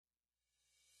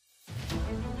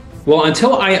Well,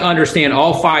 until I understand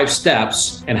all 5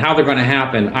 steps and how they're going to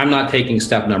happen, I'm not taking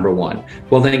step number 1.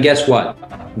 Well, then guess what?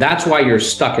 That's why you're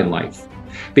stuck in life.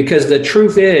 Because the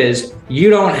truth is, you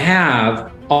don't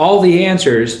have all the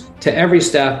answers to every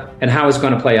step and how it's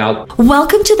going to play out.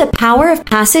 Welcome to the Power of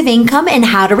Passive Income and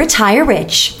How to Retire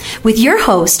Rich with your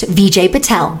host, Vijay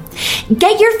Patel.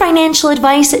 Get your financial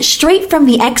advice straight from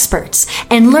the experts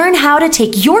and learn how to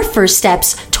take your first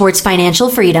steps towards financial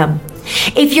freedom.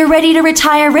 If you're ready to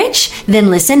retire rich,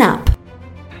 then listen up.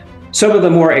 Some of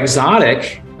the more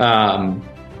exotic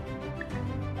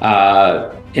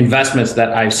investments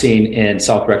that I've seen in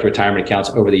self-directed retirement accounts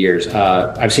over the years.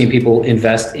 I've seen people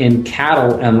invest in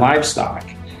cattle and livestock.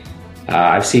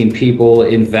 I've seen people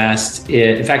invest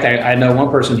in fact, I know one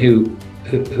person who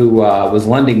was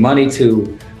lending money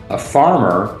to a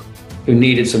farmer who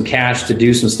needed some cash to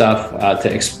do some stuff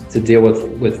to deal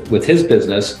with his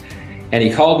business. And he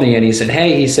called me and he said,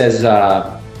 hey, he says,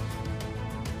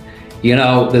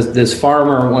 this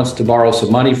farmer wants to borrow some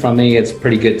money from me. It's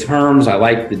pretty good terms. I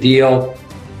like the deal,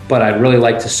 but I'd really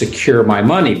like to secure my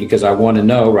money because I want to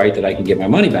know, right, that I can get my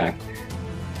money back.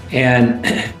 And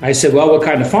I said, well, what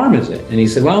kind of farm is it? And he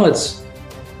said, well, it's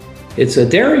a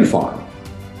dairy farm.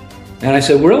 And I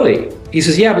said, really? He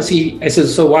says, yeah, but see, I said,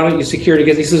 so why don't you secure it?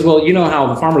 Because he says, well, you know how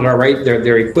the farmers are, right?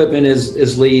 Their equipment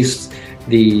is leased.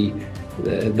 The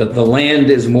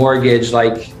land is mortgaged.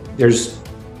 Like there's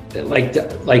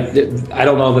I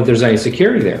don't know that there's any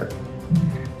security there.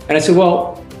 And I said,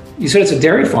 well, you said it's a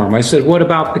dairy farm. I said, what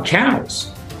about the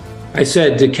cows? I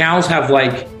said, do cows have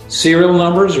like serial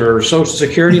numbers or social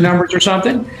security numbers or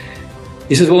something?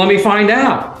 He says, well, let me find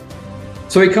out.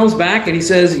 So he comes back and he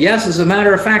says, yes, as a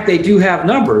matter of fact, they do have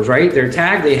numbers, right? They're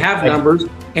tagged, they have numbers.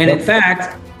 And in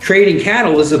fact, trading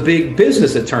cattle is a big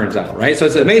business, it turns out, right? So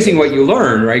it's amazing what you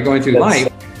learn, right, going through life.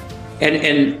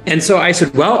 And so I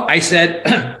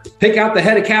said, pick out the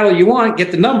head of cattle you want,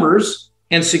 get the numbers,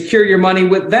 and secure your money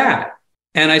with that.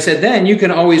 And I said, then you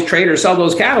can always trade or sell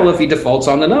those cattle if he defaults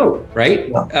on the note, right?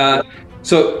 Yeah.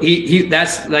 So he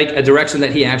that's like a direction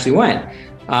that he actually went.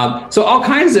 So all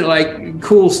kinds of like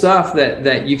cool stuff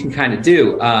that you can kind of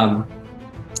do.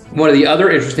 One of the other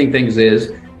interesting things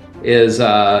is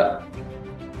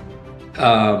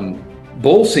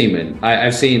bull semen.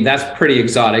 I've seen that's pretty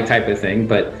exotic type of thing,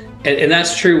 but and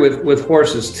that's true with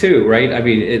horses too, right? I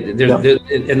mean, there's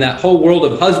in that whole world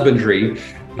of husbandry,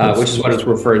 which is what it's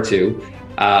referred to.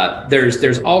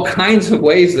 There's all kinds of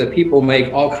ways that people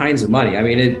make all kinds of money. I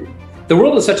mean, the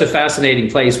world is such a fascinating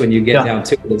place when you get down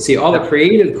to it and see all the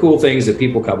creative, cool things that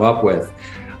people come up with.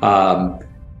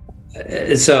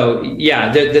 So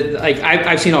yeah,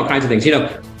 I've seen all kinds of things.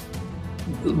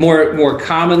 More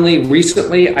commonly,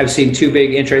 recently, I've seen 2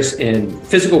 big interests in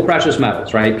physical precious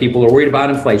metals, right? People are worried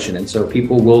about inflation. And so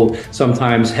people will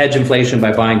sometimes hedge inflation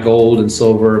by buying gold and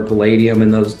silver and palladium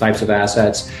and those types of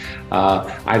assets.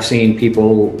 I've seen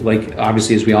people, like,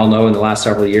 obviously, as we all know, in the last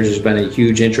several years, there's been a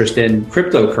huge interest in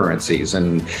cryptocurrencies.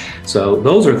 And so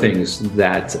those are things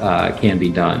that can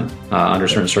be done under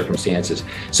certain circumstances.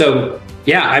 So,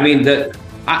 yeah, I mean,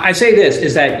 I say this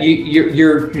is that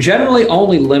you're generally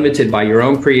only limited by your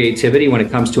own creativity when it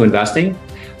comes to investing,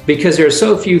 because there are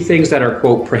so few things that are,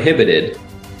 quote, prohibited.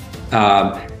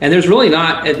 And there's really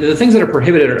not, the things that are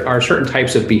prohibited are certain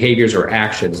types of behaviors or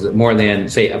actions that more than,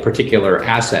 say, a particular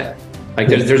asset. Like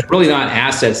there's really not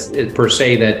assets per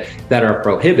se that are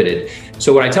prohibited.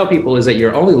 So what I tell people is that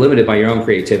you're only limited by your own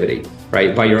creativity,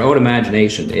 right? By your own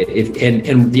imagination.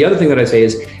 And the other thing that I say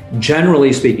is,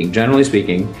 generally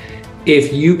speaking,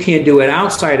 if you can do it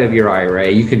outside of your IRA,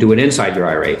 you can do it inside your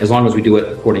IRA, as long as we do it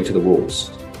according to the rules,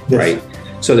 right?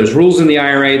 So there's rules in the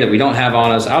IRA that we don't have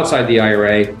on us outside the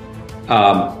IRA.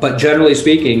 But generally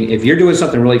speaking, if you're doing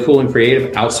something really cool and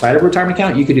creative outside of a retirement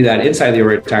account, you can do that inside your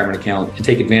retirement account and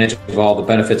take advantage of all the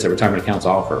benefits that retirement accounts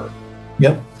offer.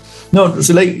 Yep. No,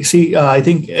 so I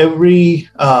think every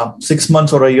 6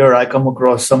 months or a year, I come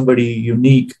across somebody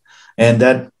unique, and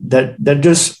that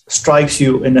just strikes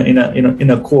you in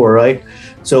a core, right?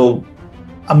 So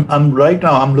I'm right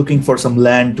now, I'm looking for some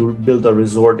land to build a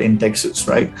resort in Texas,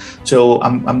 right? So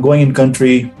I'm going in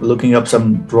country, looking up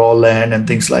some raw land and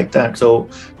things like that. So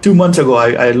 2 months ago,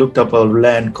 I looked up a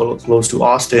land close to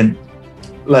Austin,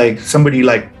 like somebody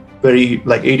very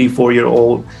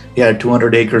 84-year-old, he had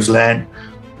 200 acres land.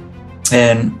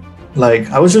 And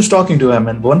I was just talking to him,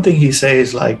 and one thing he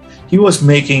says, he was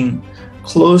making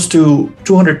close to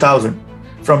 $200,000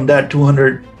 from that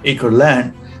 200-acre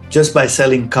land just by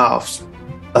selling cows.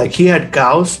 He had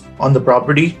cows on the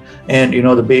property, and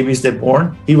the babies they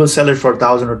born, he will sell it for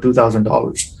 $1,000 or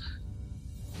 $2,000,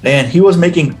 and he was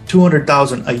making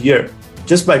 $200,000 a year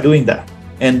just by doing that.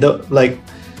 And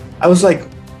I was like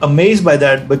amazed by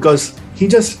that, because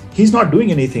he's not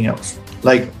doing anything else.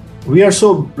 Like, we are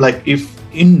so, like, if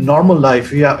in normal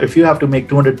life, if you have to make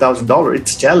 $200,000,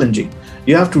 it's challenging.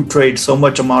 You have to trade so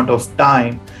much amount of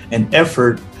time and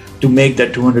effort to make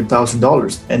that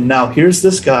 $200,000. And now here's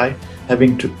this guy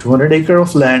having 200 acre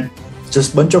of land,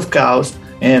 just a bunch of cows,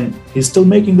 and he's still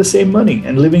making the same money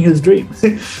and living his dream.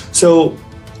 So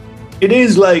it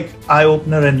is like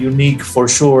eye-opener and unique for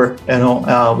sure,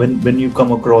 when you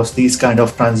come across these kind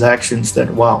of transactions that,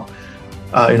 wow,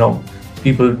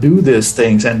 people do these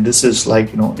things, and this is like,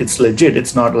 it's legit.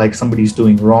 It's not like somebody's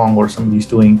doing wrong or somebody's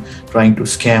trying to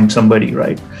scam somebody,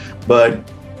 right? But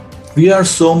we are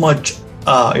so much,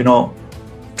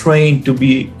 trained to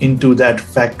be into that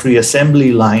factory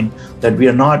assembly line that we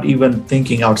are not even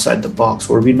thinking outside the box,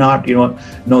 or we're not,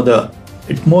 the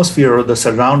atmosphere or the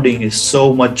surrounding is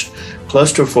so much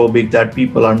claustrophobic that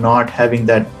people are not having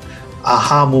that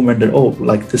aha moment that, oh,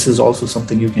 like, this is also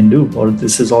something you can do, or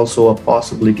this is also a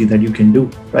possibility that you can do,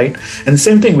 right? And the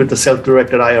same thing with the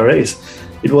self-directed IRAs.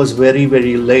 It was very,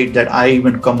 very late that I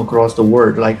even come across the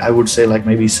word, like, I would say like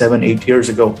maybe 7-8 years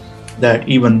ago, that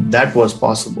even that was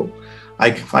possible.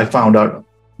 I found out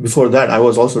before that I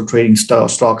was also trading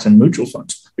stocks and mutual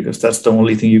funds, because that's the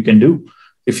only thing you can do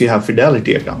if you have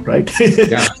Fidelity account, right?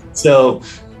 Yeah. So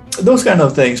those kind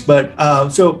of things. But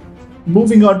so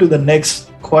moving on to the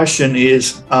next question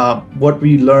is, what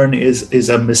we learn is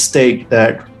a mistake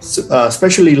that,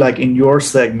 especially like in your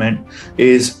segment,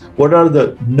 is what are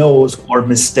the no's or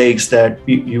mistakes that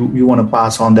you want to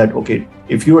pass on, that, okay,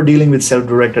 if you are dealing with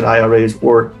self-directed IRAs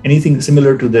or anything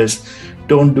similar to this,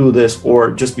 don't do this,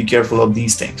 or just be careful of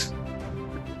these things.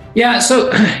 Yeah, so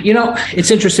it's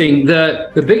interesting.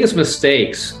 The biggest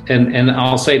mistakes, and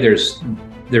I'll say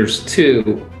there's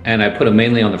two, and I put them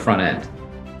mainly on the front end.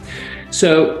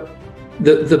 So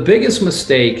the biggest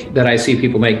mistake that I see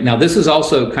people make, now this is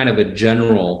also kind of a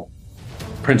general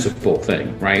principle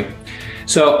thing, right?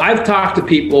 So I've talked to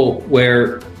people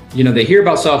where, they hear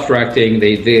about self-directing,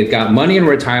 they've got money in a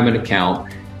retirement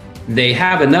account, they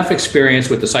have enough experience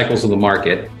with the cycles of the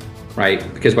market,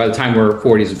 right? Because by the time we're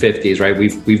 40s and 50s, right,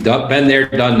 we've been there,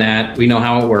 done that, we know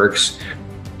how it works.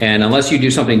 And unless you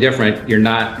do something different, you're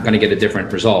not going to get a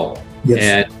different result. Yes.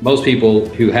 And most people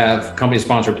who have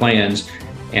company-sponsored plans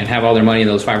and have all their money in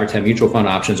those 5 or 10 mutual fund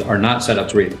options are not set up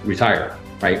to retire,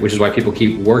 right? Which is why people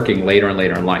keep working later and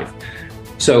later in life.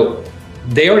 So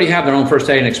they already have their own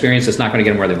first-hand experience that's not going to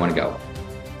get them where they want to go.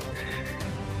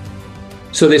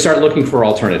 So they start looking for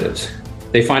alternatives.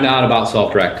 They find out about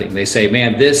self-directing. They say,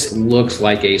 man, this looks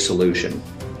like a solution.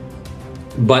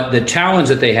 But the challenge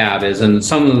that they have is, and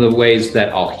some of the ways that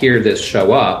I'll hear this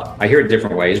show up, I hear it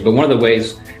different ways, but one of the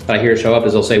ways that I hear it show up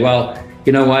is they'll say, well,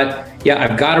 you know what? Yeah,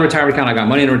 I've got a retirement account, I got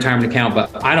money in a retirement account,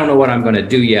 but I don't know what I'm going to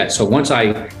do yet. So once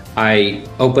I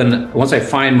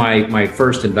find my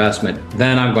first investment,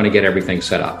 then I'm going to get everything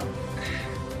set up.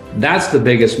 That's the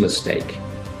biggest mistake.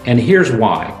 And here's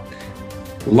why.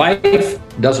 Life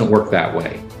doesn't work that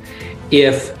way.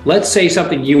 If, let's say,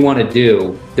 something you want to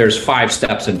do, there's 5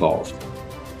 steps involved.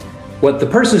 What the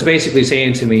person's basically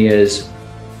saying to me is,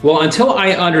 well, until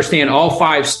I understand all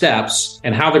 5 steps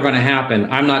and how they're going to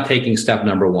happen, I'm not taking step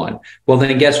number 1. Well,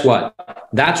 then guess what?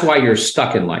 That's why you're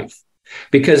stuck in life.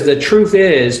 Because the truth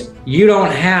is, you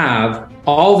don't have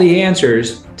all the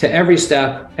answers to every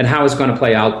step and how it's going to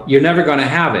play out. You're never going to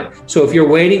have it. So if you're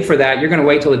waiting for that, you're going to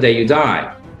wait till the day you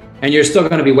die. And you're still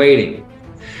going to be waiting.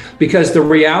 Because the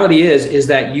reality is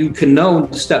that you can know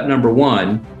step number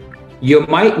 1, you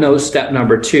might know step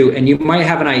number 2, and you might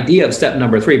have an idea of step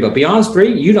number 3, but beyond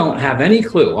 3, you don't have any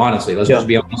clue, honestly. Let's just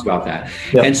be honest about that.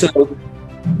 Yeah. And so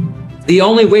the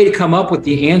only way to come up with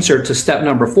the answer to step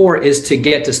number 4 is to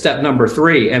get to step number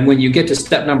 3. And when you get to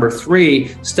step number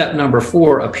 3, step number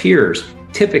 4 appears,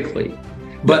 typically.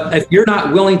 But if you're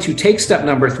not willing to take step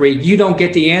number 3, you don't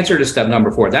get the answer to step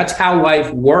number 4. That's how life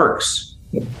works.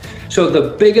 So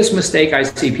the biggest mistake I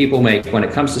see people make when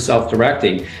it comes to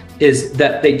self-directing is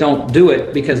that they don't do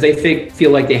it because they feel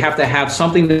like they have to have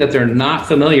something that they're not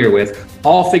familiar with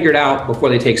all figured out before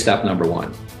they take step number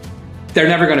 1. They're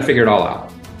never going to figure it all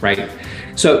out, right?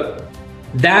 So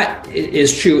that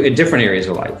is true in different areas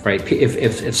of life, right?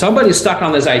 If somebody's stuck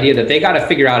on this idea that they got to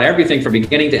figure out everything from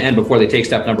beginning to end before they take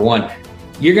step number 1,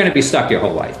 you're going to be stuck your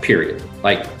whole life, period.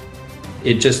 Like,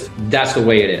 that's the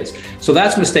way it is. So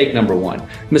that's mistake number 1.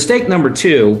 Mistake number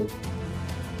 2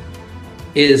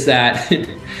 is that, and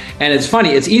it's funny,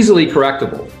 it's easily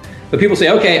correctable. But people say,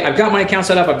 okay, I've got my account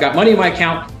set up, I've got money in my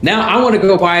account, now I want to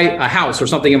go buy a house or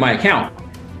something in my account.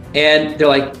 And they're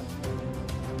like,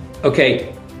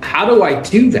 okay, how do I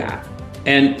do that?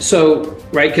 And so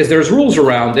right? Because there's rules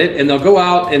around it, and they'll go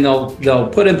out and they'll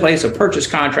put in place a purchase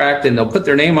contract, and they'll put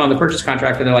their name on the purchase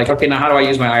contract, and they're like, okay, now how do I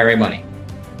use my IRA money?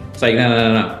 It's like,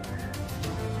 no.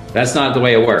 That's not the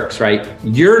way it works, right?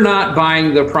 You're not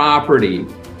buying the property.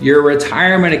 Your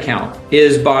retirement account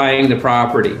is buying the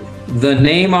property. The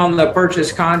name on the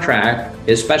purchase contract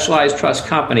is Specialized Trust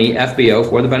Company, FBO,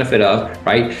 for the benefit of,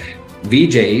 right?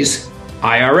 VJ's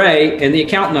IRA and the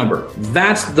account number.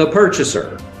 That's the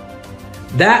purchaser.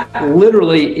 That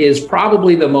literally is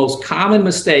probably the most common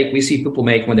mistake we see people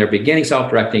make when they're beginning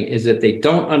self-directing, is that they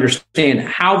don't understand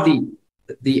how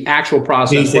the actual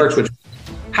process works, which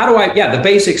the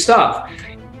basic stuff.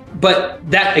 But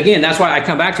that, again, that's why I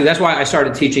come back to, that's why I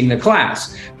started teaching the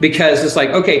class, because it's like,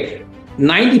 okay,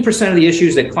 90% of the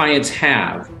issues that clients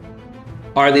have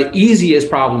are the easiest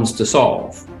problems to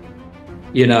solve,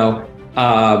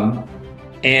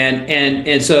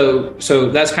 and so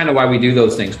that's kind of why we do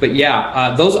those things. But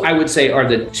those I would say are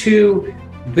the two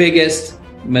biggest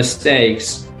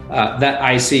mistakes that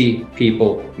I see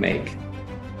people make.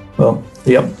 Well,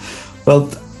 yep. Well,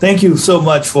 thank you so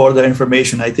much for the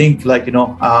information. I think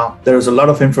there's a lot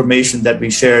of information that we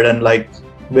shared, and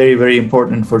very, very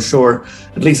important for sure.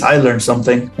 At least I learned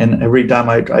something, and every time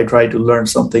I try to learn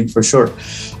something for sure.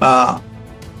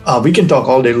 We can talk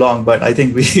all day long, but I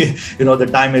think the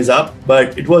time is up.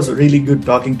 But it was really good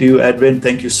talking to you, Edwin.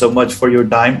 Thank you so much for your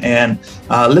time, and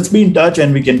let's be in touch,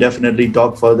 and we can definitely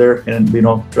talk further and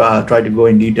try to go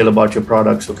in detail about your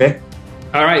products. Okay.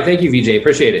 All right. Thank you, VJ.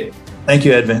 Appreciate it. Thank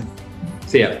you, Edwin.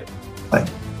 See ya.